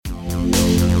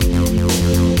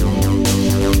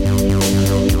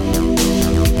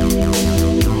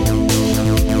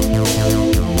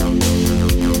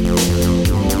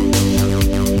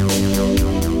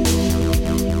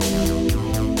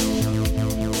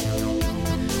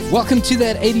Welcome to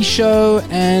That 80s Show,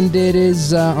 and it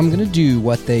is, I'm going to do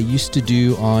what they used to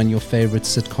do on your favorite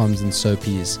sitcoms and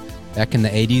soapies back in the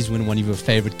 80s when one of your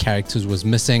favorite characters was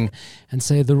missing, and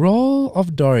say the role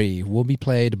of Dory will be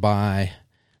played by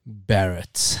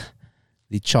Barrett,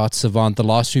 the chart savant. The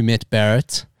last we met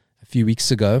Barrett a few weeks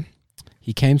ago,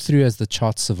 he came through as the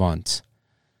chart savant.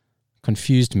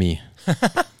 Confused me.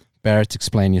 Barrett,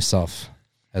 explain yourself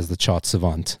as the chart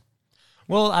savant.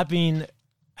 Well, I've been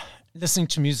listening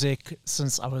to music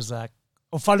since I was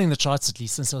or following the charts at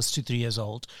least since I was 2-3 years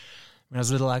old. When I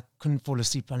was little, I couldn't fall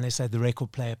asleep unless I had the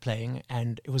record player playing,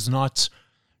 and it was not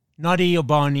Noddy or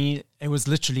Barney. It was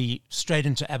literally straight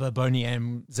into ABBA, Boney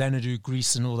M, Xanadu,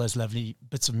 Grease, and all those lovely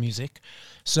bits of music.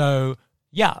 So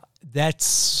yeah,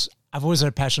 I've always had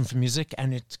a passion for music,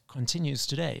 and it continues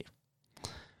today.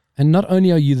 And not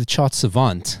only are you the chart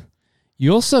savant,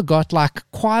 you also got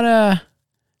like quite a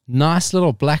nice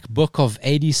little black book of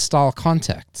 80s style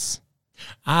contacts.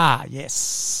 Ah,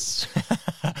 yes.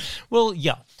 Well,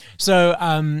 yeah. So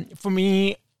for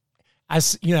me,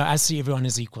 as you know, I see everyone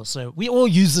as equal. So we all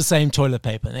use the same toilet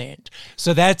paper in the end.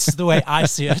 So that's the way I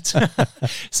see it.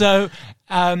 So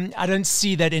I don't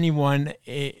see that anyone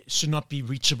should not be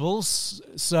reachable.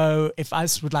 So if I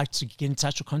would like to get in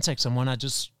touch or contact someone, I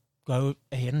just go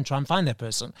ahead and try and find that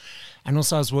person. And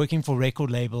also I was working for a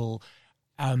record label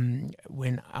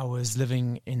when I was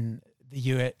living in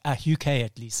the UK,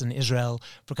 at least in Israel,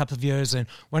 for a couple of years. And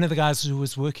one of the guys who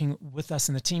was working with us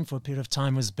in the team for a period of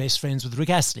time was best friends with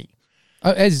Rick Astley. Oh,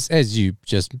 as you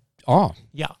just are.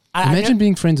 Yeah. Imagine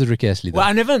being friends with Rick Astley, though. Well,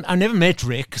 I never met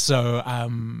Rick, so...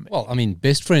 well, I mean,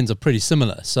 best friends are pretty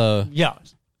similar, so... Yeah.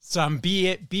 So I'm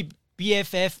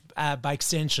BFF by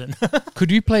extension.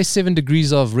 Could we play 7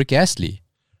 Degrees of Rick Astley?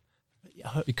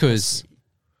 Because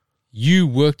you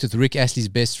worked with Rick Astley's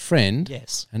best friend.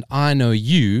 Yes. And I know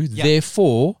you,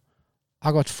 therefore,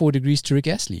 I got 4 degrees to Rick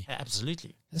Astley.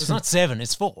 Absolutely. It's not 7,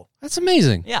 it's 4. That's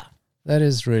amazing. Yeah. That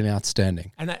is really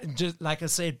outstanding. And just like I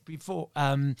said before,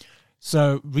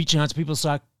 so reaching out to people,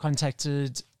 so I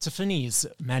contacted Tiffany's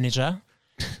manager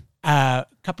a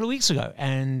couple of weeks ago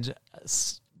and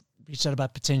reached out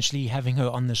about potentially having her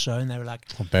on the show, and they were like,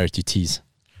 "Oh, Barrett, you tease."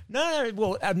 No,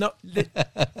 well, I'm not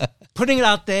putting it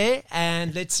out there,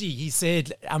 and let's see. He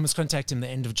said I must contact him the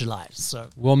end of July. So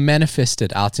we'll manifest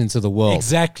it out into the world.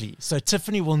 Exactly. So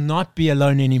Tiffany will not be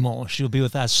alone anymore. She'll be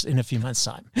with us in a few months'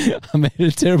 time. I made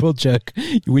a terrible joke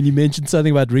when you mentioned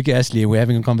something about Rick Astley, and we're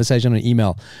having a conversation on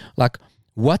email. Like,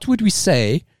 what would we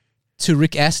say to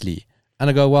Rick Astley? And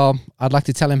I go, well, I'd like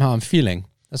to tell him how I'm feeling.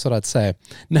 That's what I'd say.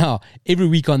 Now, every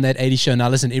week on That 80s Show, now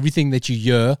listen, everything that you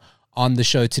hear on the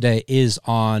show today is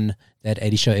on That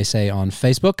 80s Show SA on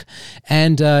Facebook.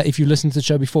 And if you listened to the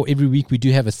show before, every week we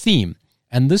do have a theme.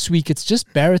 And this week it's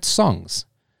just Barrett's songs.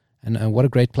 And what a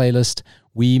great playlist.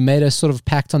 We made a sort of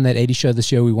pact on That 80s Show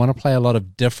this year. We want to play a lot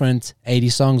of different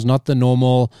 80s songs, not the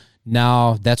normal,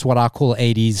 now that's what I call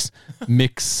 80s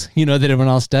mix, that everyone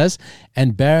else does.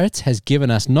 And Barrett has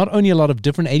given us not only a lot of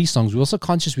different 80s songs, we're also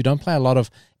conscious we don't play a lot of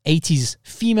 80s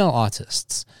female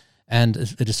artists. And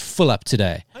it is full up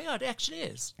today. Oh, yeah, it actually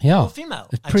is. Yeah. All female.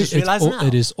 I just realized now.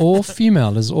 It is all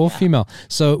female. It is all female.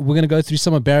 So we're going to go through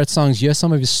some of Barrett's songs, hear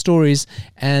some of his stories,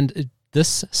 and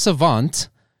this savant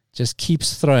just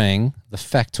keeps throwing the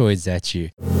factoids at you.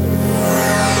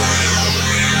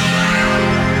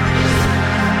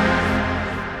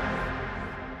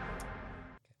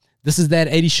 This is That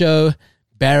 80s Show.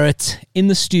 Barrett in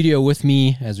the studio with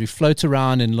me as we float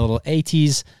around in a little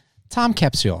 80s time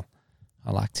capsule,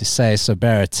 I like to say. So,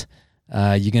 Barrett,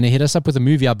 you're going to hit us up with a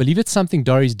movie. I believe it's something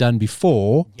Dory's done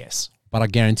before. Yes. But I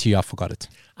guarantee you I forgot it.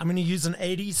 I'm going to use an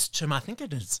 80s term. I think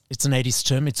it is. It's an 80s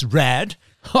term. It's rad.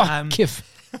 Kif.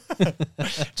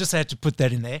 Just had to put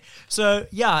that in there. So,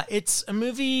 yeah, it's a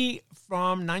movie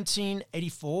from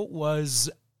 1984. Was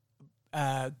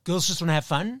Girls Just Want to Have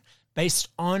Fun, based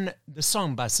on the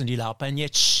song by Cyndi Lauper, and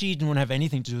yet she didn't want to have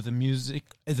anything to do with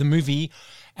the movie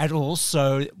at all.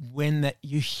 So when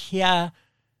you hear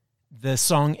the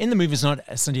song in the movie, is not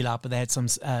Cyndi Lauper. They had some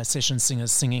session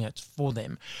singers singing it for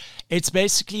them. It's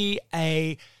basically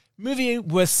a movie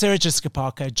with Sarah Jessica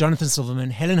Parker, Jonathan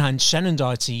Silverman, Helen Hunt, Shannon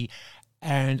Doherty,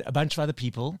 and a bunch of other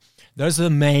people. Those are the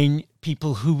main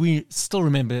people who we still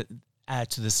remember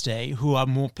to this day, who are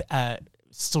more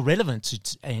still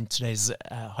relevant in today's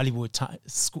Hollywood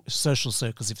social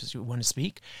circles, if you want to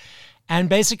speak. And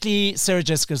basically, Sarah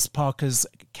Jessica Parker's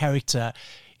character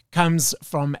comes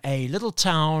from a little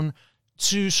town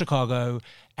to Chicago,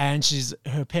 and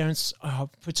her parents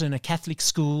put her in a Catholic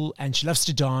school, and she loves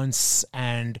to dance.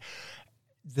 And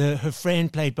her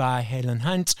friend, played by Helen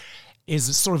Hunt,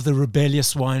 is sort of the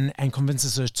rebellious one and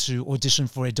convinces her to audition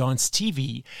for a dance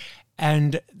TV.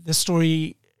 And the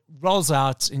story rolls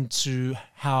out into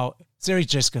how Sarah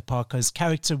Jessica Parker's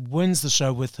character wins the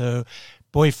show with her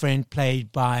boyfriend,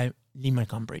 played by Lee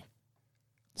Montgomery.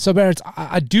 So, Barrett,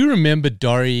 I do remember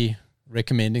Dory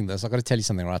recommending this. I've got to tell you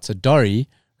something, right? So, Dory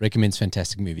recommends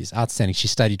fantastic movies. Outstanding. She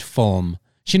studied film.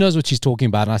 She knows what she's talking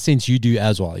about, and I sense you do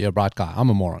as well. You're a bright guy. I'm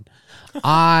a moron.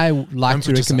 I like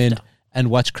to recommend and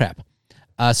watch crap.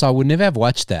 So I would never have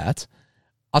watched that.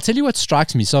 I'll tell you what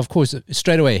strikes me. So, of course,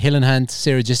 straight away, Helen Hunt,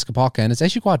 Sarah Jessica Parker, and it's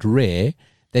actually quite rare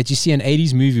that you see an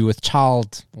 80s movie with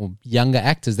child or younger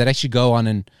actors that actually go on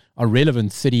and are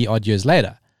relevant 30-odd years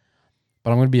later.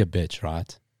 But I'm going to be a bitch,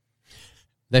 right?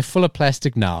 They're full of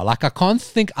plastic now. Like, I can't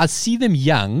think, I see them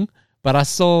young, but I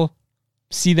still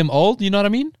see them old. You know what I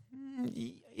mean?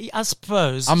 I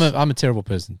suppose. I'm a terrible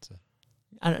person. So.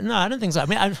 No, I don't think so. I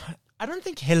mean, I don't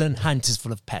think Helen Hunt is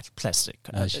full of plastic.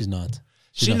 No, she's not.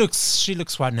 She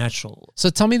looks quite natural. So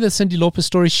tell me the Cyndi Lauper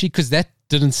story. Because that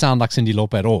didn't sound like Cyndi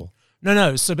Lauper at all.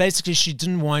 No. So basically, she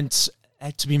didn't want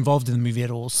to be involved in the movie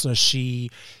at all. So she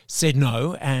said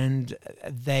no, and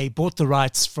they bought the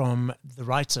rights from the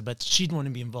writer, but she didn't want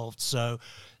to be involved. So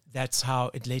that's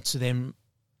how it led to them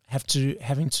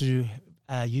having to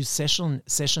use session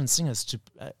singers to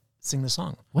sing the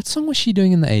song. What song was she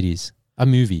doing in the 80s? A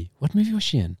movie. What movie was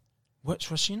she in? What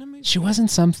was she in a movie? She wasn't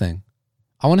something.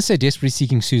 I want to say Desperately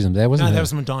Seeking Susan, but that wasn't her. That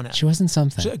was Madonna. She wasn't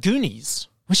something. Goonies.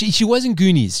 Well, she was in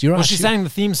Goonies. You're right. Well, she sang the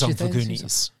theme song for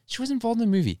Goonies. She was involved in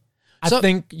the movie. I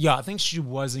think she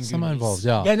was in Goonies. Someone involved,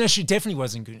 yeah. Yeah, no, she definitely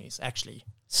was in Goonies, actually.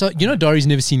 So, you know Dory's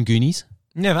never seen Goonies?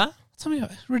 Never? Something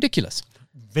ridiculous.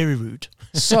 Very rude.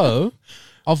 So,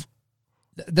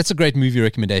 that's a great movie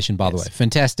recommendation, by the way.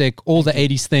 Fantastic. All the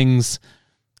 80s things,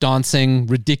 dancing,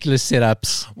 ridiculous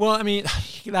setups. Well, I mean,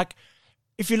 like,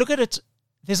 if you look at it,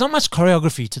 there's not much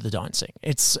choreography to the dancing.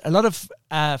 It's a lot of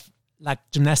like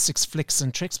gymnastics, flicks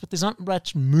and tricks, but there's not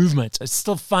much movement. It's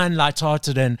still fun,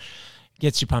 lighthearted, and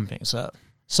gets you pumping. So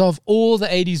of all the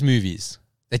 80s movies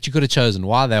that you could have chosen,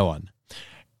 why that one?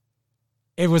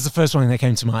 It was the first one that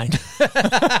came to mind.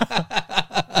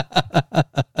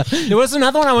 There was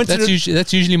another one I wanted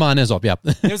That's usually mine as well, yeah.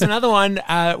 There was another one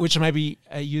which I maybe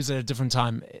use at a different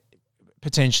time,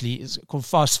 potentially, is called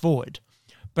Fast Forward.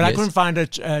 But I couldn't find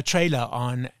a trailer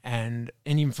on and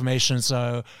any information,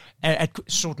 so at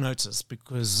short notice,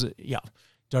 because,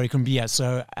 Dory couldn't be here.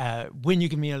 So when you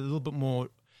give me a little bit more,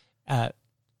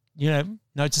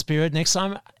 notice period next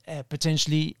time,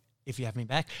 potentially, if you have me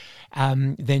back,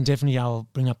 then definitely I'll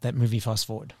bring up that movie Fast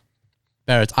Forward.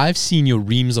 Barrett, I've seen your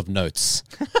reams of notes.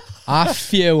 I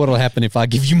fear what will happen if I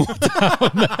give you more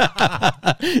time.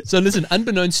 So listen,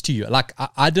 unbeknownst to you, like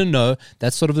I don't know,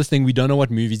 that's sort of the thing. We don't know what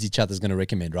movies each other's going to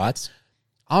recommend, right?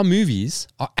 Our movies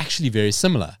are actually very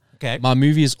similar. Okay. My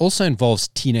movie also involves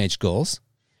teenage girls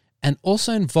and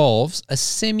also involves a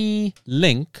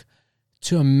semi-link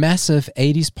to a massive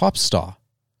 80s pop star.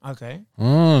 Okay.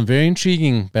 Oh, very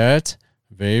intriguing, Barrett.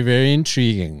 Very, very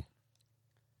intriguing.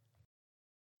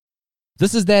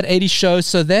 This is That 80s Show.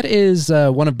 So that is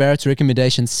one of Barrett's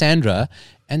recommendations, Sandra.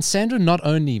 And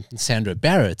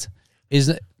Barrett is,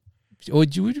 or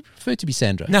would you prefer to be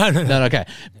Sandra? No. Okay.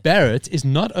 Barrett is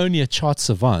not only a chart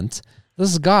savant.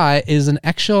 This guy is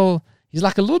he's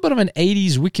like a little bit of an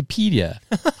 80s Wikipedia.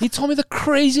 He told me the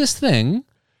craziest thing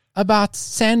about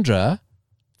Sandra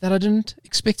that I didn't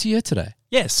expect to hear today.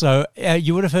 Yes, so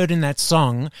you would have heard in that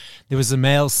song, there was a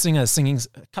male singer singing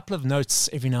a couple of notes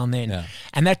every now and then. Yeah.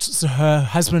 And that's her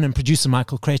husband and producer,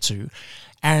 Michael Cretu.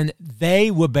 And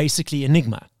they were basically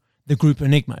Enigma, the group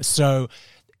Enigma. So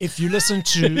if you listen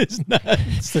to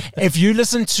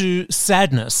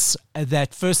Sadness,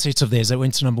 that first hit of theirs that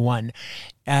went to number one,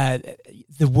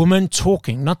 the woman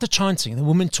talking, not the chanting, the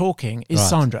woman talking is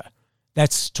Sandra.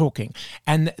 That's talking.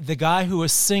 And the guy who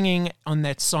was singing on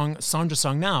that song, Sandra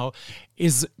song now,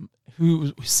 is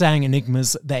who sang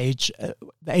Enigma's The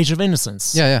Age of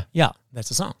Innocence. Yeah. Yeah, that's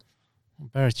the song.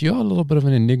 Barrett, you're a little bit of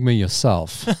an enigma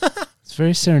yourself. It's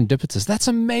very serendipitous. That's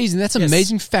amazing. That's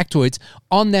amazing factoids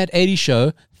on That 80s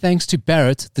Show, thanks to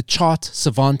Barrett, the chart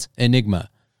savant enigma.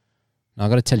 Now,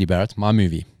 I've got to tell you, Barrett, my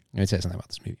movie. Let me tell you something about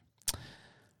this movie.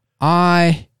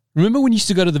 I remember when you used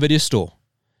to go to the video store.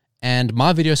 And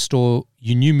my video store,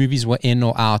 you knew movies were in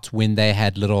or out when they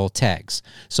had little tags.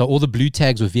 So all the blue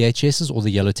tags were VHSs, all the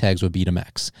yellow tags were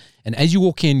Betamax. And as you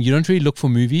walk in, you don't really look for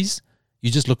movies. You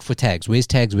just look for tags. Where's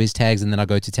tags? And then I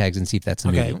go to tags and see if that's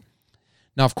a movie.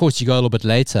 Now, of course, you go a little bit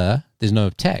later, there's no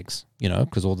tags,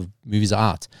 because all the movies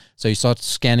are out. So you start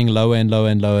scanning lower and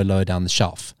lower down the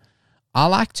shelf. I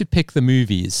like to pick the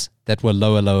movies that were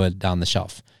lower down the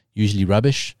shelf. Usually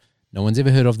rubbish, No one's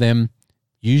ever heard of them.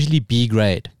 Usually B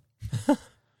grade.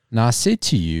 Now, I said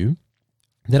to you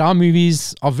that our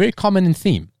movies are very common in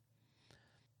theme.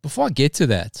 Before I get to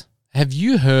that, have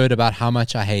you heard about how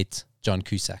much I hate John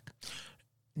Cusack?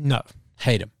 No.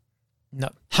 Hate him. No.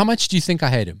 How much do you think I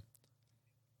hate him?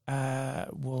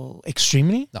 Well,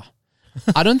 extremely. No.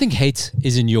 I don't think hate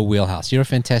is in your wheelhouse. You're a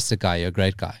fantastic guy. You're a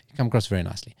great guy. You come across very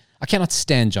nicely. I cannot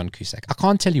stand John Cusack. I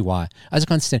can't tell you why. I just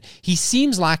can't stand. He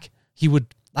seems like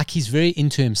he's very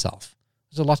into himself.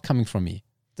 There's a lot coming from me.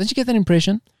 Don't you get that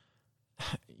impression?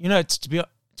 You know, to be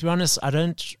honest, I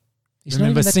don't He's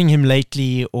remember seeing him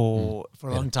lately or for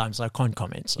a long time, so I can't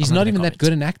comment. He's not even that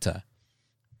good an actor.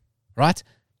 Right?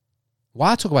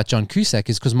 Why I talk about John Cusack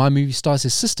is because my movie stars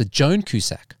his sister, Joan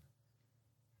Cusack.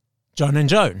 John and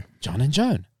Joan. John and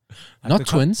Joan. Like Not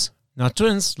twins. Not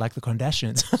twins, like the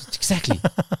Kardashians. Exactly.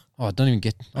 Don't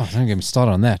get me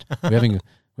started on that. We're having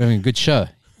a good show.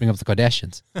 Bring up the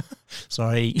Kardashians.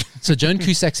 Sorry. So Joan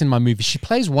Cusack's in my movie. She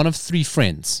plays one of three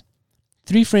friends.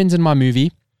 Three friends in my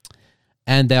movie.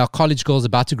 And they are college girls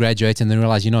about to graduate and they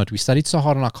realize, you know what, we studied so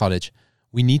hard in our college.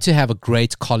 We need to have a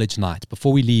great college night.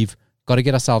 Before we leave, got to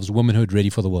get ourselves womanhood ready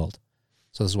for the world.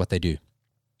 So this is what they do.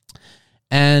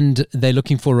 And they're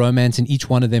looking for romance, and each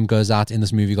one of them goes out in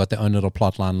this movie, got their own little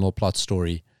plot line, little plot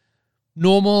story.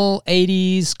 Normal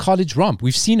 80s college romp.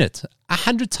 We've seen it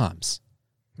 100 times.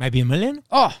 Maybe 1 million?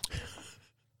 Oh,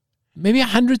 maybe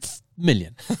 100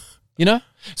 million. You know?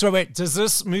 So wait, does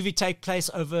this movie take place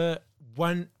over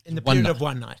period of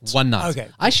one night? One night. Okay.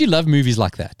 I actually love movies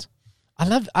like that.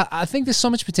 I think there's so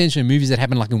much potential in movies that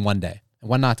happen like in one day.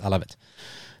 One night, I love it.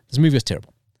 This movie was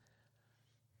terrible.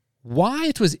 Why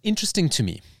it was interesting to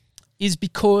me is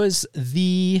because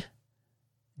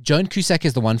Joan Cusack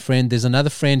is the one friend. There's another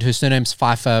friend, her surname's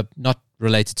Pfeiffer, not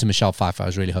related to Michelle Pfeiffer, I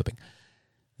was really hoping.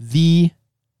 The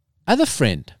other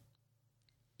friend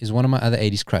is one of my other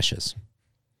 80s crushes.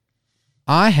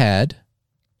 I had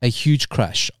a huge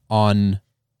crush on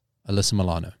Alyssa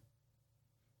Milano.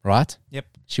 Right? Yep.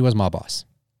 She was my boss.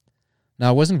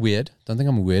 Now, it wasn't weird. Don't think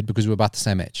I'm weird because we were about the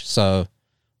same age. So,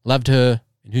 loved her.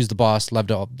 And Who's the Boss? Loved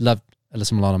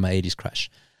Alyssa Milano, my 80s crush.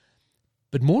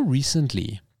 But more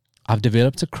recently, I've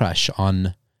developed a crush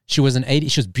on... She was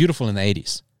beautiful in the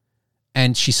 80s.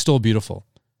 And she's still beautiful.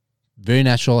 Very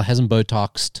natural, hasn't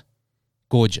Botoxed.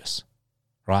 Gorgeous.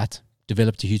 Right?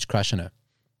 Developed a huge crush on her.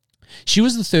 She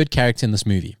was the third character in this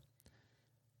movie.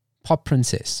 Pop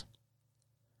Princess.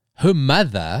 Her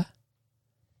mother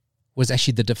was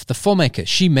actually the filmmaker.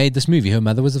 She made this movie. Her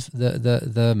mother was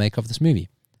the maker of this movie.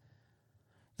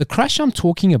 The crush I'm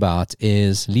talking about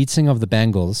is lead singer of the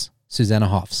Bangles, Susanna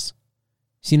Hoffs.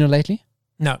 Seen her lately?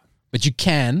 No. But you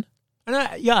can.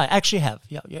 Yeah, I actually have.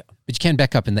 Yeah. But you can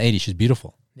back up in the 80s. She's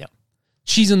beautiful. Yeah.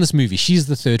 She's in this movie. She's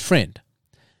the third friend.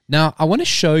 Now, I want to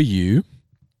show you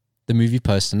the movie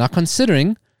poster. Now,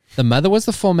 considering the mother was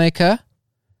the filmmaker,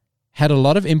 had a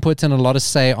lot of input and a lot of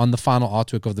say on the final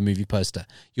artwork of the movie poster.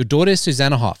 Your daughter is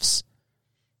Susanna Hoffs.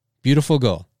 Beautiful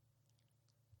girl.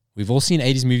 We've all seen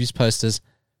 80s movies posters.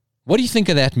 What do you think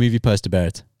of that movie poster,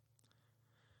 Barrett?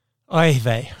 Oy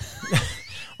vey.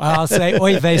 I'll say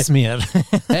oy vey smear.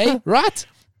 Hey, right?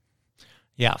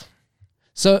 Yeah.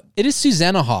 So it is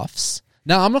Susanna Hoffs.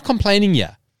 Now, I'm not complaining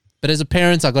here, but as a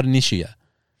parent, I got an issue here.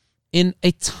 In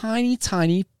a tiny,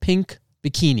 tiny pink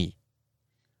bikini.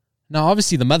 Now,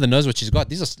 obviously, the mother knows what she's got.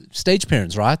 These are stage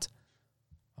parents, right?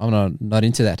 I'm not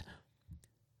into that.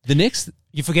 The next...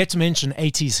 You forget to mention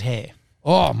 80s hair.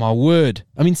 Oh, my word.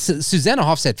 I mean, Susanna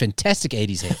Hoffs had fantastic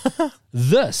 80s hair.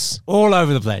 This. All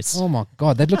over the place. Oh, my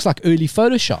God. That looks like early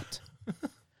Photoshopped.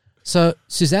 So,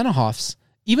 Susanna Hoffs,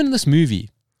 even in this movie,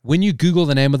 when you Google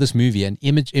the name of this movie and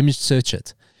image search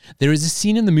it, there is a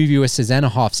scene in the movie where Susanna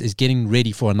Hoffs is getting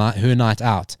ready for her night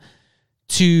out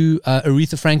to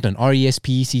Aretha Franklin,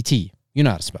 R-E-S-P-E-C-T. You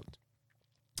know how to spell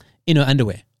it. In her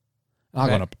underwear. I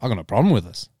got a problem with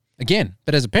this. Again,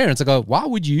 but as a parent, I go, why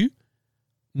would you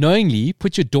knowingly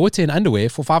put your daughter in underwear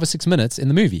for 5 or 6 minutes in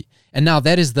the movie? And now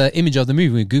that is the image of the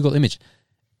movie, Google image.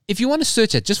 If you want to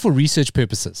search it, just for research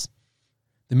purposes,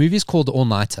 the movie is called The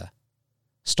All-Nighter,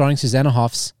 starring Susanna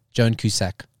Hoffs, Joan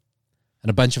Cusack, and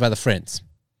a bunch of other friends.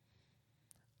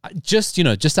 Just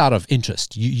out of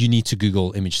interest, you need to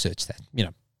Google image search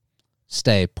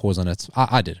that. Pause on it.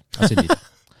 I did. I said you did.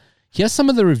 Here's some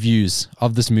of the reviews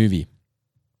of this movie.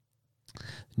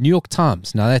 New York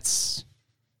Times. Now that's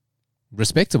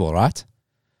respectable, right?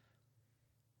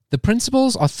 The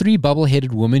principals are 3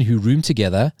 bubble-headed women who room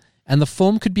together, and the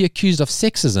film could be accused of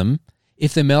sexism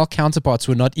if their male counterparts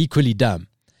were not equally dumb.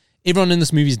 Everyone in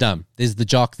this movie is dumb. There's the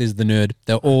jock, there's the nerd.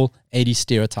 They're all 80s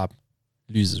stereotype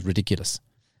losers. Ridiculous.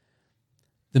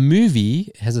 The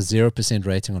movie has a 0%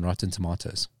 rating on Rotten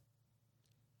Tomatoes.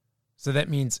 So that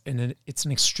means it's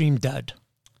an extreme dud.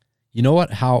 You know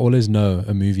what? How I always know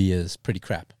a movie is pretty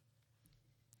crap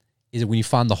is it when you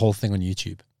find the whole thing on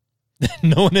YouTube.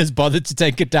 No one has bothered to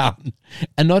take it down.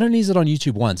 And not only is it on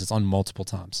YouTube once, it's on multiple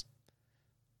times.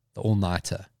 The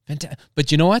all-nighter.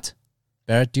 But you know what?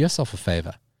 Barrett, do yourself a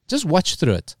favor. Just watch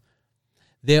through it.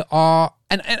 There are,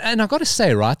 and I got to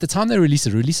say, right, the time they released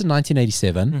in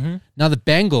 1987. Mm-hmm. Now the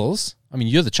Bangles, I mean,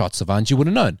 you're the chart savant, you would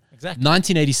have known. Exactly.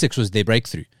 1986 was their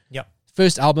breakthrough. Yep.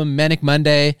 First album, Manic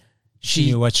Monday. She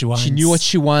knew what she wants. She knew what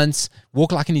she wants.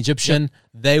 Walk Like an Egyptian. Yep.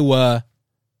 They were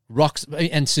rocks.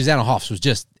 And Susanna Hoffs was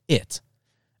just it.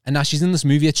 And now she's in this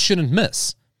movie it shouldn't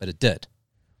miss, but it did.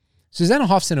 Susanna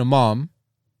Hoffs and her mom,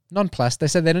 nonplussed, they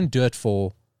said they didn't do it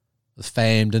for the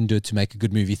fame, didn't do it to make a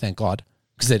good movie, thank God,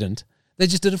 because they didn't. They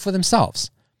just did it for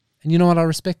themselves. And you know what? I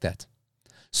respect that.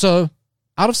 So,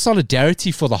 out of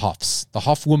solidarity for the Hoffs, the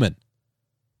Hoff woman,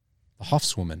 the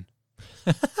Hoffs woman,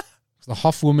 the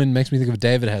Hoff woman makes me think of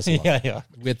David Hasselhoff. Yeah.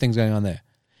 Weird things going on there.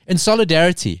 In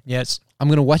solidarity, yes, I'm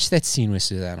going to watch that scene where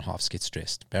Susanna Hoffs gets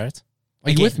dressed. Barrett,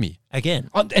 are you with me? Again.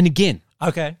 And again.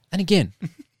 Okay. And again.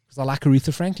 Because I like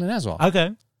Aretha Franklin as well. Okay.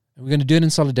 And we're going to do it in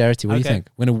solidarity. What do you think?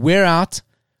 We're going to wear out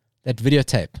that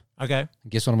videotape. Okay.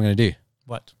 And guess what I'm going to do?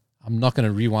 What? I'm not going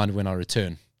to rewind when I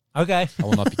return. Okay. I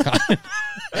will not be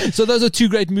kind. So those are two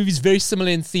great movies, very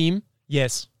similar in theme.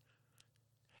 Yes.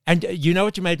 And you know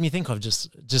what you made me think of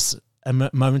just a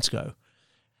moment ago?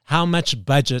 How much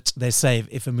budget they save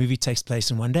if a movie takes place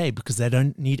in one day because they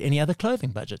don't need any other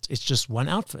clothing budget. It's just one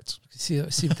outfit. See,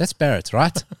 that's Barrett,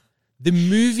 right? The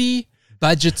movie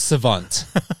budget savant.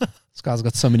 This guy's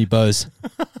got so many bows.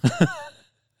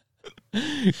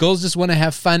 Girls just want to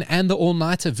have fun and the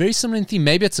all-nighter. Very similar in theme.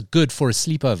 Maybe it's good for a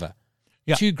sleepover.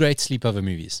 Yeah. Two great sleepover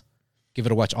movies. Give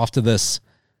it a watch. After this,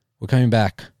 we're coming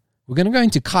back. We're going to go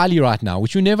into Kylie right now,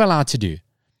 which we're never allowed to do.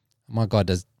 Oh my God,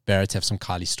 does Barrett have some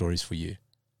Kylie stories for you?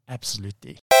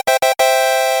 Absolutely.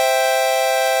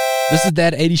 This is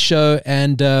That 80s Show,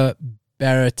 and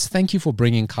Barrett, thank you for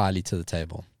bringing Kylie to the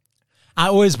table. I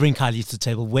always bring Kylie to the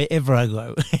table wherever I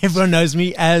go. Everyone knows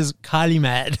me as Kylie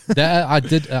Mad. I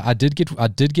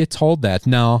did get told that.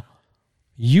 Now,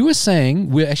 you were saying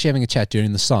we're actually having a chat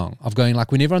during the song of going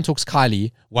like when everyone talks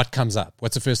Kylie, what comes up?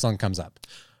 What's the first song that comes up?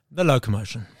 The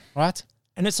Locomotion. Right?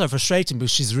 And it's so frustrating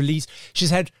because she's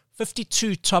had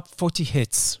 52 top 40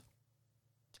 hits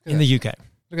in the UK.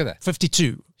 Look at that.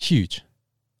 52. Huge.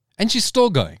 And she's still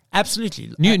going.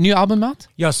 Absolutely. New album out?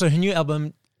 Yeah, so her new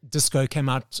album, Disco, came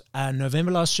out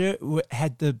November last year.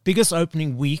 Had the biggest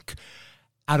opening week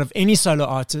out of any solo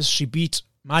artist. She beat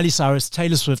Miley Cyrus,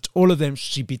 Taylor Swift, all of them.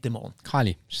 She beat them all.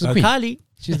 Kylie. She's the queen. Kylie.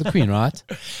 She's the queen, right?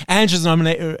 And she's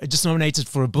just nominated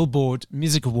for a Billboard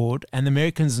Music Award. And the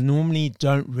Americans normally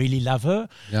don't really love her.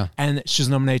 Yeah. And she's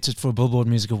nominated for a Billboard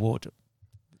Music Award.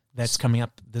 That's coming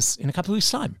up in a couple of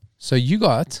weeks' time. So you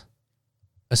got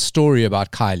a story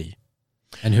about Kylie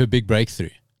and her big breakthrough.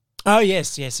 Oh,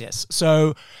 yes.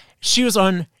 So she was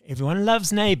on Everyone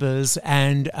Loves Neighbors,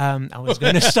 and I was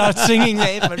going to start singing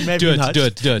there, but maybe not. Do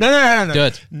it. No. Do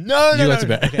it. No. You want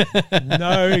to Okay.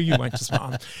 No, you won't just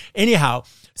smile. Anyhow,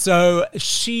 so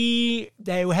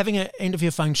they were having an end of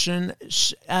year function.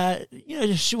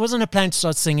 She wasn't a plan to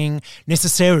start singing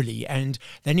necessarily, and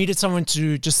they needed someone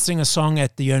to just sing a song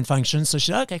at the year-end function. So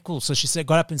she said, okay, cool. So she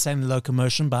got up and sang The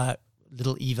Locomotion by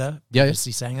Little Eva. Yeah,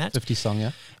 obviously sang that. 50 song,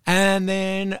 yeah. And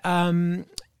then I'm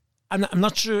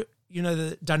not sure,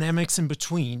 the dynamics in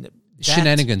between.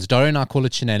 Shenanigans. Doro and I call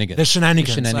it shenanigans. The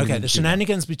shenanigans. The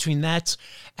shenanigans between that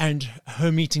and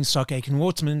her meeting Stock Aitken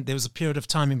Waterman. There was a period of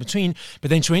time in between, but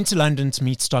then she went to London to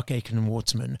meet Stock Aitken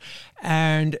Waterman.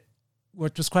 And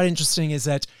what was quite interesting is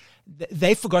that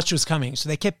they forgot she was coming, so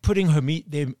they kept putting her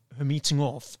meeting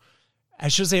off.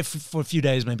 And she was there for a few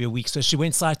days, maybe a week. So she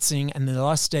went sightseeing, and then the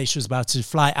last day she was about to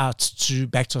fly out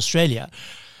back to Australia.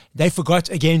 They forgot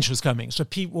again she was coming. So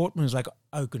Pete Waterman was like,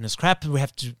 oh, goodness crap, we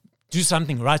have to do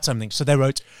something, write something. So they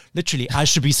wrote, literally, I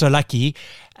should be so lucky,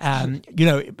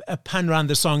 a pun around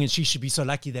the song, and she should be so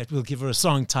lucky that we'll give her a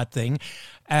song type thing.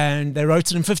 And they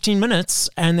wrote it in 15 minutes,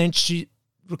 and then she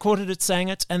recorded it, sang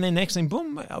it, and then next thing,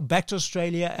 boom, back to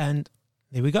Australia, and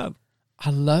there we go.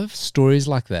 I love stories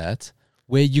like that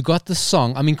where you got the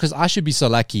song. I mean, because I Should Be So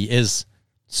Lucky is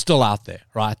still out there,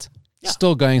 right? Yeah.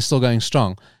 Still going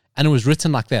strong. And it was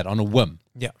written like that on a whim.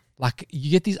 Yeah. Like you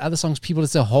get these other songs, people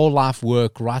it's their whole life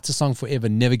work, writes a song forever,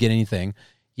 never get anything.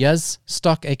 Yes,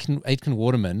 Stock Aitken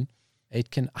Waterman. I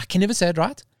can never say it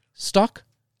right. Stock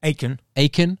Aitken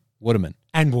Waterman.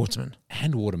 And Waterman.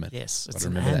 And Waterman. Yes, it's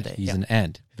an and there. He's an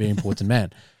and. Very important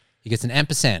man. He gets an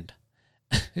ampersand.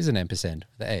 There's an ampersand.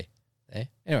 The A.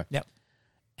 Anyway. Yep.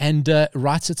 And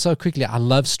writes it so quickly. I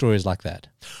love stories like that.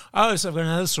 Oh, so I've got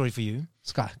another story for you.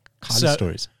 Kylie So-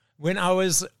 stories. When I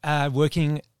was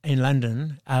working in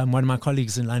London, one of my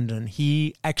colleagues in London,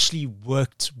 he actually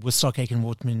worked with Stock Aitken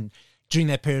Waterman during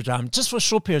that period of time, just for a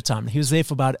short period of time. He was there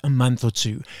for about a month or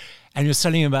two. And he was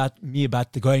telling me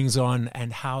about the goings on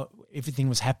and how everything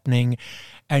was happening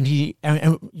and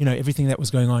everything that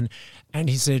was going on. And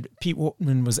he said Pete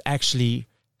Waterman was actually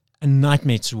a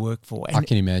nightmare to work for. And I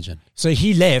can imagine. so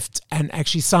he left and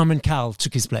actually Simon Cowell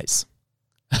took his place.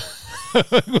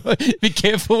 Be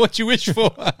careful what you wish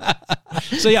for.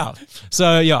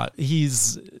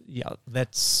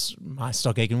 That's my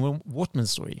Stock Aitken Waterman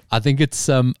story. I think it's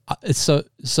so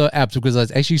apt because I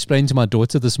was actually explaining to my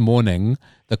daughter this morning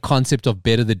the concept of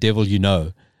better the devil you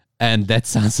know. And that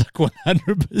sounds like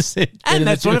 100%. And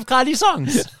that's one of Kylie's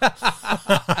songs.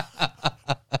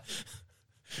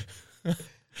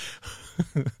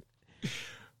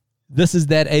 This is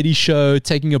That 80s Show,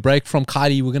 taking a break from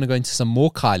Kylie. We're going to go into some more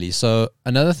Kylie. So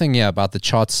another thing here about the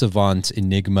chart savant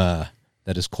enigma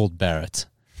that is called Barrett.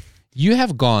 You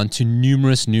have gone to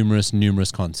numerous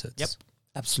concerts. Yep,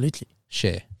 absolutely.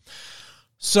 Share.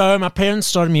 So my parents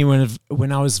started me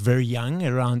when I was very young,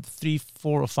 around 3,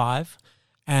 4 or 5.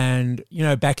 And,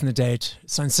 back in the day at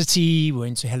Sun City, we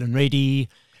went to Helen Reddy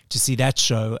to see that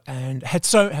show and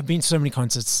have been to so many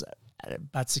concerts,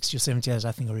 about 60 or 70, as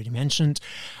I think I already mentioned.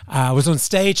 I was on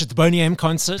stage at the Boney M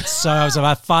concert, so I was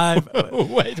about 5.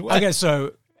 Wait. Okay,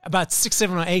 so about 6,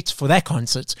 7 or 8 for that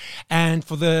concert. And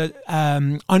for the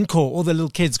encore, all the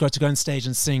little kids got to go on stage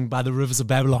and sing By the Rivers of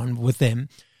Babylon with them.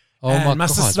 Oh, my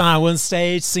sister and I were on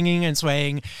stage singing and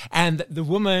swaying. And the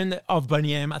woman of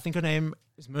Boney M, I think her name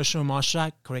is Mersha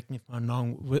Marsha. Correct me if I'm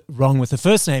wrong with her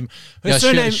first name. Her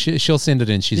surname. She'll send it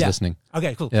in. She's listening.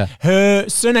 Okay, cool. Yeah. Her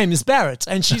surname is Barrett,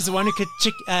 and she's the one who could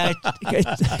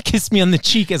kiss me on the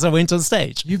cheek as I went on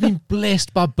stage. You've been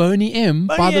blessed by Boney M,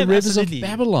 by the Rivers of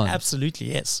Babylon.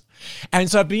 Absolutely, yes. And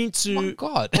so I've been to Oh my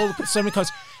God. so many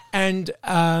concerts. And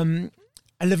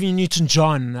Olivia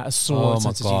Newton-John, I saw. Oh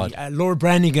my God. Laura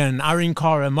Branigan, Irene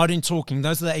Cara, Modern Talking.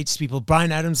 Those are the 80s people.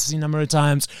 Bryan Adams I've seen a number of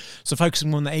times. So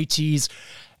focusing more on the 80s.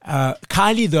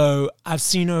 Kylie, though, I've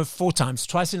seen her 4 times.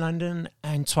 Twice in London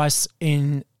and twice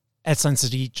at Sun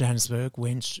City, Johannesburg,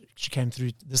 when she came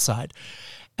through this side.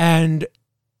 And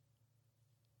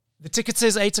the ticket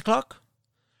says 8 o'clock.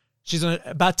 She's on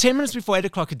about 10 minutes before 8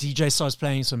 o'clock, a DJ starts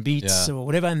playing some beats or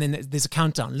whatever, and then there's a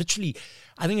countdown. Literally,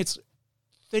 I think it's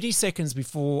 30 seconds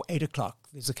before 8 o'clock.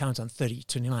 There's a countdown, 30,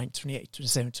 29, 28,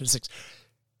 27, 26.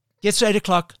 Gets to 8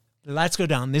 o'clock, the lights go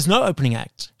down. There's no opening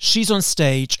act. She's on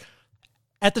stage.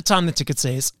 At the time the ticket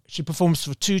says, she performs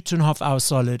for 2.5 hours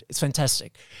solid. It's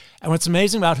fantastic. And what's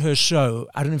amazing about her show,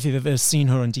 I don't know if you've ever seen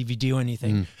her on DVD or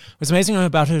anything. What's amazing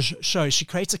about her show, she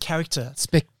creates a character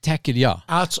Spectacular.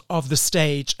 out of the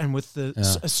stage and with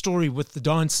a story with the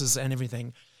dancers and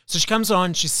everything. So she comes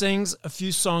on, she sings a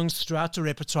few songs throughout the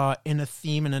repertoire in a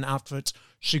theme and an outfit.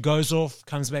 She goes off,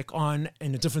 comes back on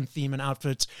in a different theme and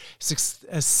outfit,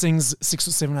 sings 6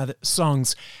 or 7 other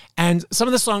songs. And some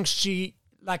of the songs she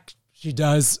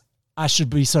does, I Should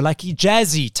Be So Lucky,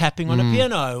 jazzy, tapping on a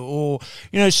piano, or,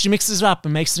 she mixes it up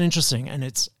and makes it interesting. And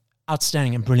it's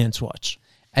outstanding and brilliant to watch.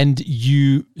 And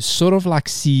you sort of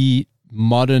see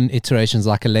modern iterations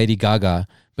like a Lady Gaga,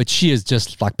 but she is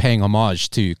just paying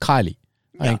homage to Kylie.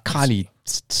 I mean, Kylie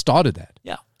started that.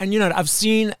 Yeah. And,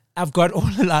 I've got all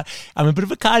I'm a bit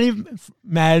of a Kylie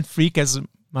mad freak, as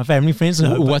my family friends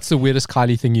know. What's the weirdest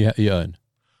Kylie thing you own?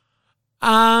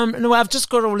 No, I've just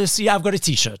got all the CDs. I've got a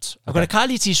T-shirt. I've got a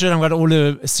Kylie T-shirt. I've got all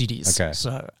the CDs. Okay.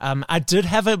 So I did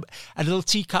have a little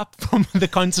teacup from the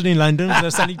concert in London.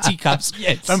 They're selling teacups.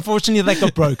 Yes. But unfortunately, they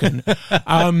got broken. But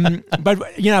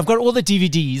I've got all the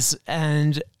DVDs,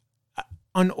 and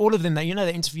on all of them, they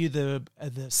interview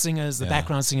the singers, the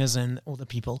background singers, and all the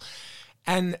people.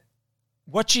 And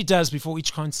what she does before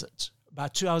each concert,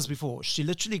 about 2 hours before, she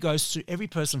literally goes to every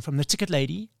person, from the ticket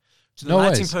lady to the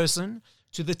lighting person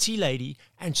to the tea lady,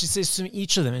 and she says to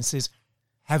each of them and says,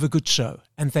 "Have a good show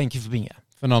and thank you for being here."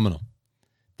 Phenomenal.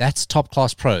 That's top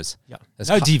class pros. Yeah. That's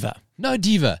diva. No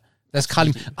diva. That's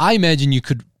Kylie. I imagine you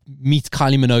could meet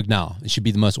Kylie Minogue now. She'd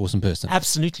be the most awesome person.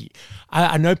 Absolutely.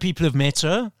 I know people have met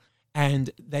her, and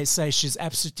they say she's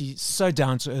absolutely so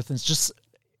down to earth, and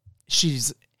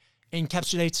she's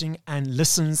encapsulating and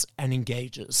listens and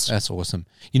engages. That's awesome.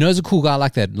 There's a cool guy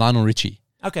like that, Lionel Richie.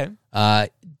 Okay.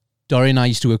 Dory and I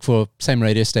used to work for the same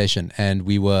radio station, and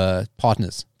we were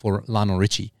partners for Lionel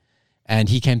Richie. And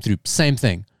he came through, same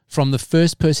thing. From the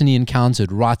first person he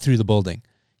encountered right through the building.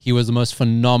 He was the most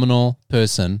phenomenal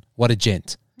person. What a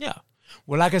gent. Yeah.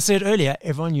 Well, like I said earlier,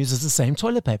 everyone uses the same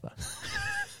toilet paper.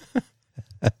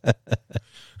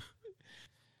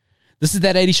 This is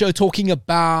That 80 Show talking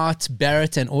about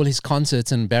Barrett and all his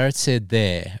concerts. And Barrett said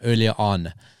there earlier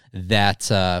on that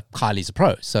Kylie's a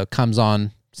pro. So it comes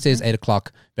on, says 8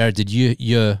 o'clock. Barrett, did you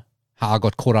hear how I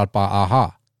got caught out by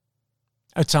AHA?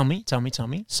 Oh, tell me.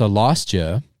 So last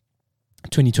year,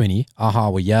 2020, AHA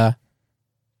were here.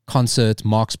 Concert,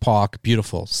 Marks Park,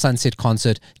 beautiful. Sunset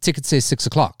concert. Ticket says 6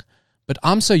 o'clock. But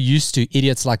I'm so used to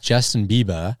idiots like Justin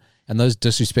Bieber and those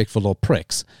disrespectful little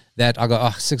pricks that I go,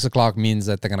 6 o'clock means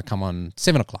that they're going to come on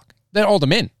 7 o'clock. They're older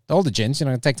men. They're older gents.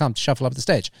 It take time to shuffle up the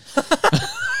stage.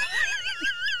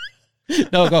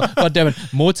 No, God damn it.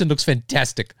 Morton looks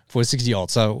fantastic for a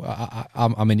 60-year-old. So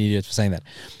I'm an idiot for saying that.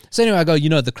 So anyway, I go,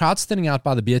 the crowd's thinning out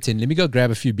by the beer tent. Let me go grab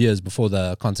a few beers before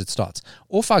the concert starts.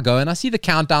 Off I go, and I see the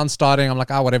countdown starting. I'm like,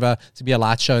 whatever. It's be a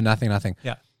light show, nothing.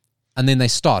 Yeah. And then they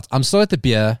start. I'm still at the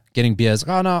beer, getting beers.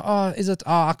 Is it?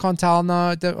 I can't tell.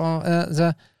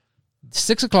 No.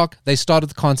 6 o'clock, they started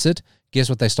the concert. Guess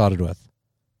what they started with?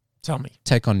 Tell me.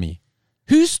 Take On Me.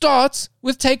 Who starts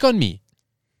with Take On Me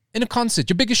in a concert?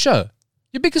 Your biggest show.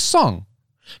 Your biggest song.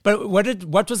 But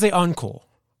what was the encore?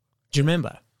 Do you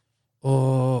remember?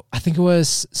 Oh, I think it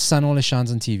was Sun Always Shines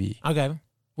on TV. Okay.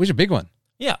 Which is a big one.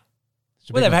 Yeah.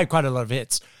 Well, they've had quite a lot of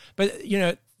hits. But,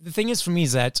 the thing is for me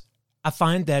is that I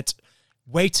find that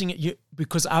waiting,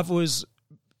 because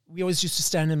we always used to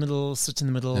stand in the middle, sit in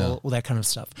the middle, all that kind of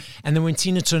stuff. And then when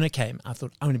Tina Turner came, I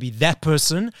thought, I'm going to be that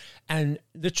person and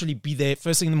literally be there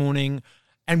first thing in the morning.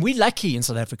 And we're lucky in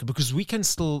South Africa because we can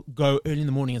still go early in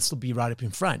the morning and still be right up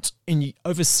in front. In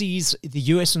overseas, the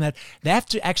US and that, they have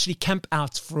to actually camp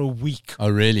out for a week. Oh,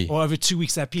 really? Or over 2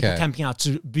 weeks, they have people camping out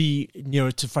to be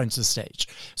nearer to front of the stage.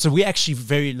 So we're actually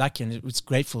very lucky, and it's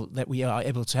grateful that we are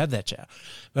able to have that chair.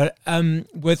 But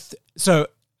so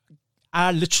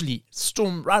I literally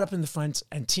stormed right up in the front,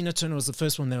 and Tina Turner was the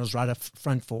first one that I was right up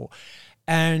front for.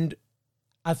 And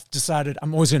I've decided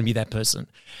I'm always going to be that person.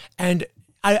 And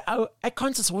I at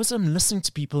concerts, always I'm listening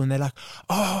to people, and they're like,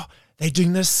 they're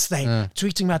doing this, they're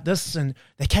tweeting about this, and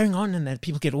they're carrying on, and then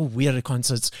people get all weird at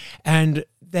concerts, and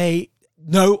they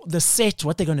know the set,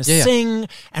 what they're going to sing,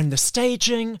 and the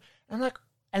staging. I'm like,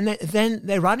 and then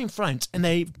they're right in front, and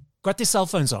they got their cell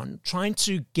phones on, trying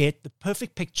to get the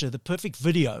perfect picture, the perfect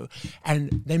video,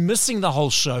 and they're missing the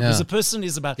whole show because the person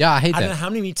is about, I hate I don't that. know how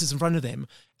many meters in front of them,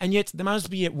 and yet they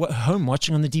must be at home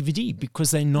watching on the DVD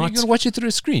because they're not. You're going to watch it through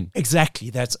a screen.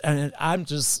 Exactly. And I'm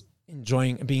just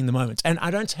enjoying being in the moment. And I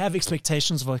don't have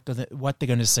expectations of what they're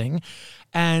going to sing,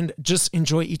 and just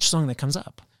enjoy each song that comes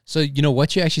up. So,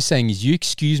 what you're actually saying is you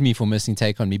excuse me for missing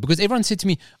Take On Me, because everyone said to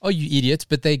me, oh, you idiot,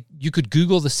 but you could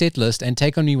Google the set list and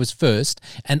Take On Me was first,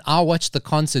 and I watched the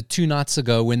concert 2 nights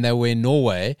ago when they were in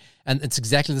Norway, and it's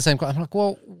exactly the same. I'm like,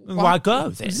 well, why go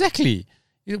then? Exactly.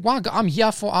 Why go? I'm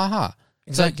here for AHA.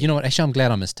 Exactly. So, you know what? Actually, I'm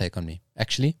glad I missed Take On Me,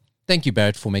 actually. Thank you,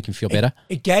 Barrett, for making me feel better.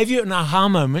 It gave you an aha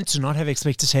moment to not have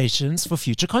expectations for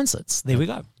future concerts. There we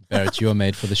go. Barrett, you are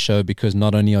made for the show because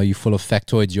not only are you full of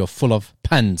factoids, you're full of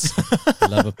puns. I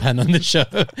love a pun on the show.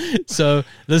 So,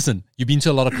 listen, you've been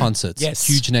to a lot of concerts. Yes.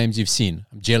 Huge names you've seen.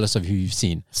 I'm jealous of who you've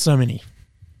seen. So many.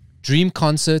 Dream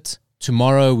concert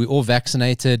tomorrow. We're all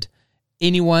vaccinated.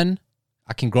 Anyone,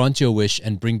 I can grant you a wish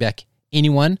and bring back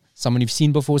anyone, someone you've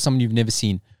seen before, someone you've never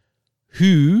seen.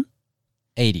 Who,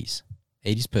 80s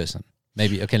person.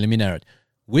 Maybe, okay, let me narrow it.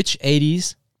 Which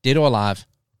 80s, dead or alive,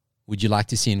 would you like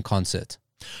to see in concert?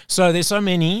 So there's so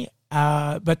many,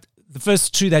 but the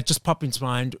first two that just pop into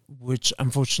mind, which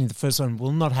unfortunately the first one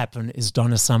will not happen, is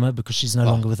Donna Summer because she's no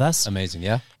longer with us. Amazing,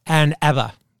 yeah. And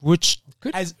ABBA, which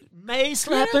may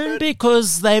still happen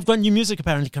because they've got new music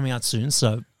apparently coming out soon.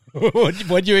 So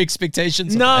what are your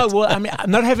expectations? No, well, I mean,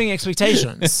 I'm not having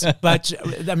expectations, but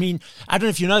I mean, I don't know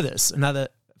if you know this. Another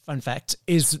fun fact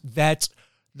is that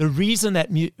the reason that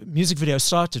music video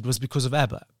started was because of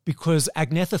ABBA, because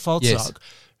Agnetha Faltzog,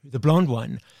 the blonde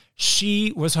one,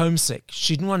 she was homesick.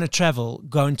 She didn't want to travel,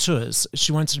 go on tours.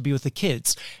 She wanted to be with the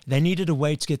kids. They needed a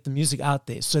way to get the music out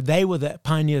there. So they were the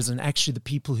pioneers and actually the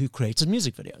people who created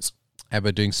music videos.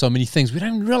 ABBA doing so many things we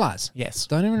don't even realize. Yes.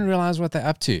 Don't even realize what they're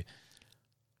up to.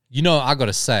 You know, I got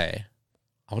to say,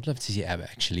 I would love to see ABBA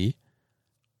actually.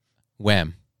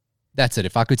 Wham. That's it.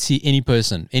 If I could see any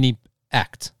person, any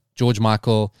act, George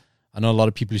Michael, I know a lot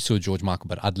of people who saw George Michael,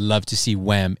 but I'd love to see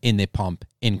Wham in their pomp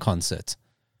in concert.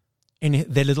 In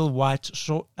their little white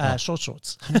short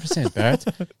shorts. 100%, Barrett.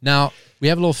 Now, we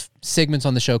have a little segment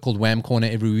on the show called Wham Corner.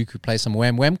 Every week we play some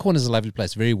Wham. Wham Corner is a lovely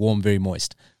place, very warm, very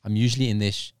moist. I'm usually in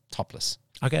there topless.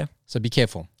 Okay. So be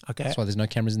careful. Okay. That's why there's no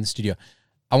cameras in the studio.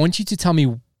 I want you to tell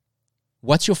me,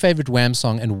 what's your favorite Wham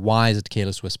song and why is it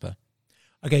Careless Whisper?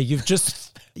 Okay, you've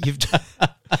just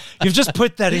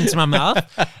put that into my mouth,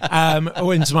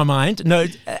 or into my mind. No,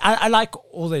 I like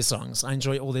all their songs. I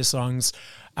enjoy all their songs.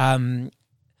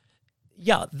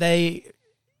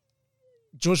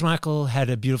 George Michael had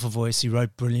a beautiful voice. He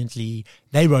wrote brilliantly.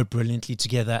 They wrote brilliantly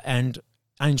together, and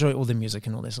I enjoy all their music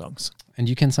and all their songs. And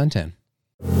you can suntan.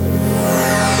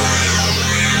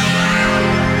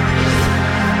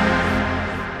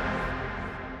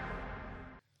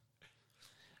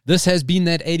 This has been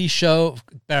That 80s Show.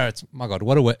 Barrett, my God,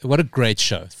 what a great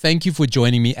show. Thank you for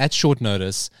joining me at short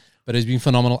notice, but it's been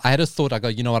phenomenal. I had a thought. I go,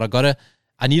 you know what?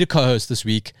 I need a co-host this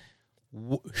week.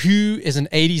 Who is an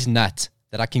 80s nut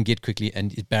that I can get quickly?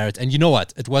 And it's Barrett. And you know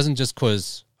what? It wasn't just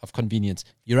because of convenience.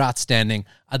 You're outstanding.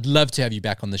 I'd love to have you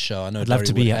back on the show. I know I'd love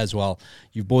to be here as well.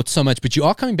 You've bought so much, but you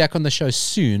are coming back on the show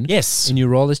soon. Yes. In your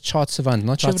role as Chart Savant.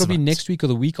 Not sure if it'll be next week or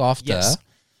the week after. Yes.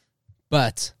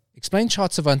 But explain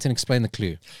Chart Savant and explain the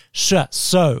clue. Sure.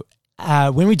 So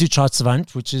when we do Chart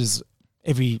Savant, which is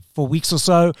every 4 weeks or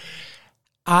so,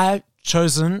 I've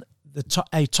chosen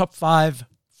a top 5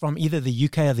 from either the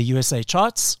UK or the USA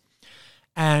charts.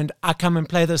 And I come and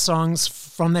play the songs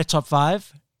from their top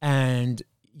 5. And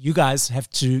you guys have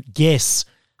to guess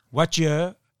what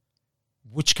year,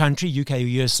 which country, UK or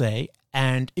USA,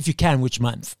 and if you can, which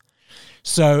month.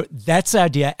 So that's the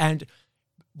idea. And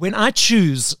when I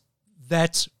choose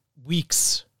that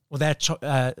week's or that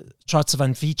Chart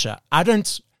Savant feature, I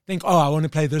don't think, I want to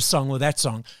play this song or that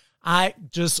song. I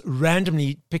just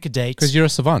randomly pick a date. Because you're a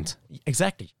savant.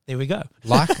 Exactly. There we go.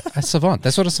 Like a savant.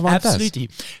 That's what a savant does. Absolutely.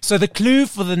 So the clue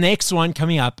for the next one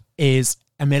coming up is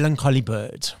A Melancholy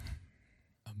Bird.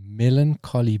 A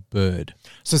Melancholy Bird.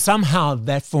 So somehow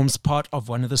that forms part of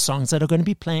one of the songs that are going to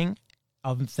be playing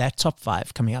of that top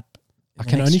 5 coming up. I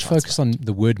can only focus on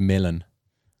the word melon.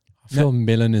 I feel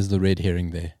melon is the red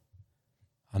herring there.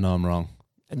 I know I'm wrong.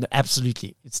 And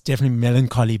absolutely. It's definitely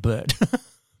Melancholy Bird.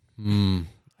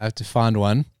 I have to find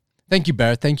one. Thank you,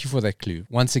 Barrett. Thank you for that clue.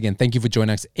 Once again, thank you for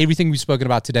joining us. Everything we've spoken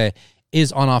about today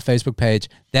is on our Facebook page,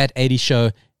 That 80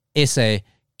 Show SA.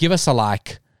 Give us a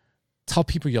like. Tell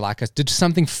people you like us. Did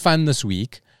something fun this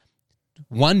week.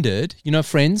 Wondered,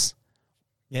 friends?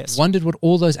 Yes. Wondered what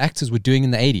all those actors were doing in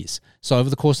the 80s. So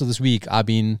over the course of this week, I've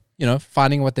been,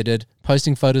 finding what they did,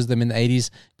 posting photos of them in the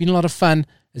 80s. Been a lot of fun.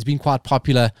 It's been quite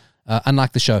popular.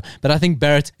 Unlike the show. But I think,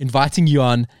 Barrett, inviting you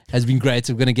on has been great.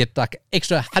 So we're going to get like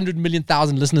extra 100 million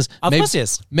thousand listeners. Of course,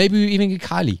 yes. Maybe we even get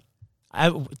Kylie.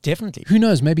 Definitely. Who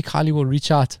knows? Maybe Kylie will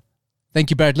reach out. Thank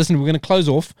you, Barrett. Listen, we're going to close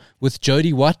off with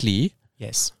Jody Watley.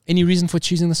 Yes. Any reason for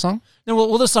choosing the song? No, well,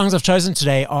 all the songs I've chosen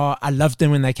today I loved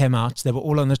them when they came out. They were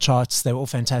all on the charts. They were all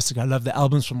fantastic. I love the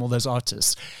albums from all those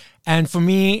artists. And for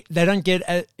me, they don't get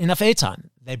enough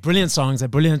airtime. They're brilliant songs. They're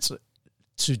brilliant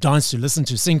to dance to, listen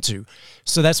to, sing to.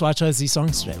 So that's why I chose these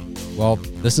songs today. Well,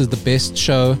 this is the best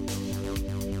show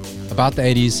about the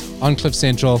 80s on Cliff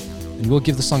Central, and we'll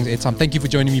give the songs airtime. Thank you for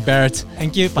joining me, Barrett.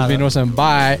 Thank you. It's been awesome.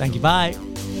 Bye. Thank you. Bye.